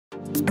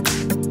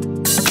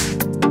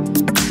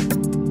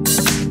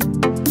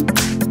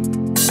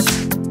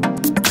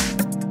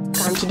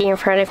already in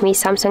front of me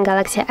Samsung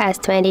Galaxy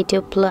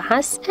S22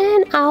 Plus,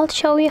 and I'll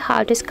show you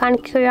how to scan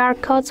QR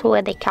codes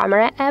with the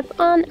camera app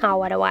on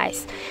our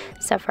device.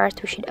 So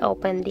first we should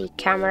open the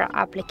camera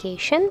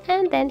application,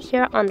 and then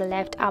here on the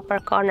left upper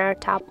corner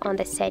tap on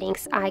the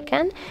settings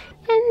icon,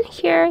 and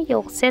here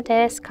you'll see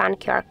the scan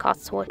QR code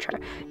switcher.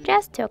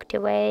 Just to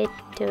activate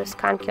to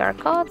scan QR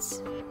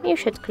codes, you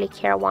should click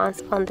here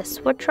once on the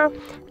switcher,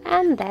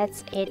 and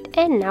that's it.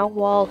 And now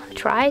we'll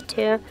try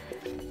to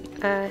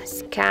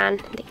scan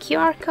the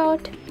QR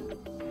code.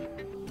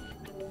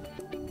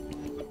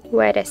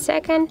 Wait a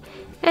second,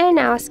 and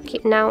now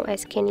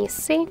as can you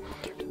see,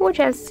 we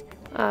just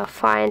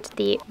find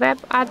the web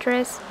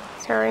address,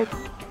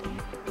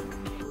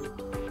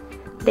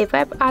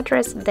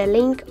 the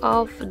link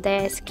of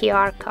this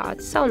QR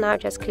code. So now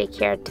just click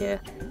here to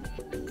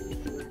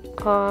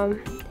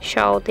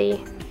show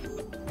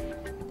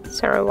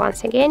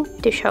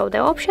the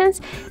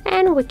options,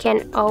 and we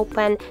can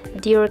open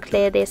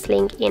directly this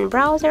link in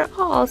browser,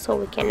 or also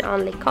we can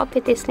only copy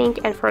this link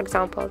and, for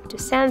example, to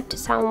send to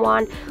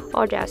someone,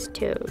 or just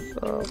to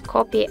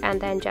copy and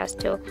then just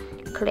to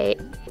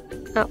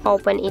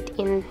open it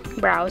in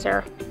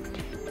browser.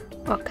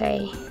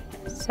 Okay,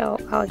 so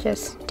I'll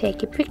just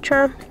take a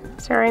picture,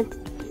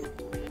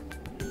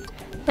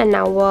 and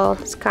now we'll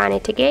scan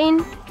it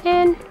again,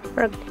 and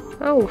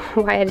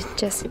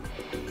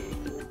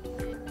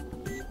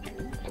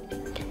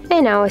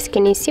and now as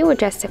can you see, we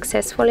just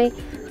successfully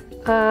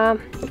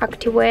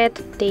activate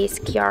this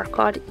QR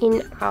code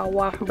in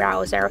our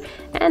browser,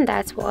 and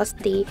that was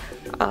the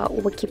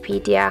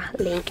Wikipedia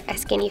link,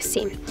 as can you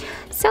see.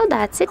 So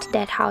that's it,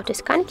 that's how to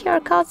scan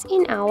QR codes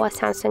in our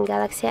Samsung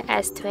Galaxy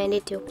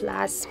S22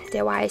 Plus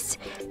device.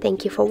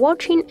 Thank you for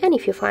watching, and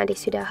if you find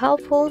this video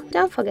helpful,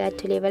 don't forget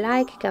to leave a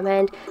like,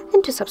 comment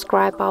and to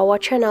subscribe our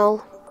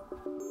channel.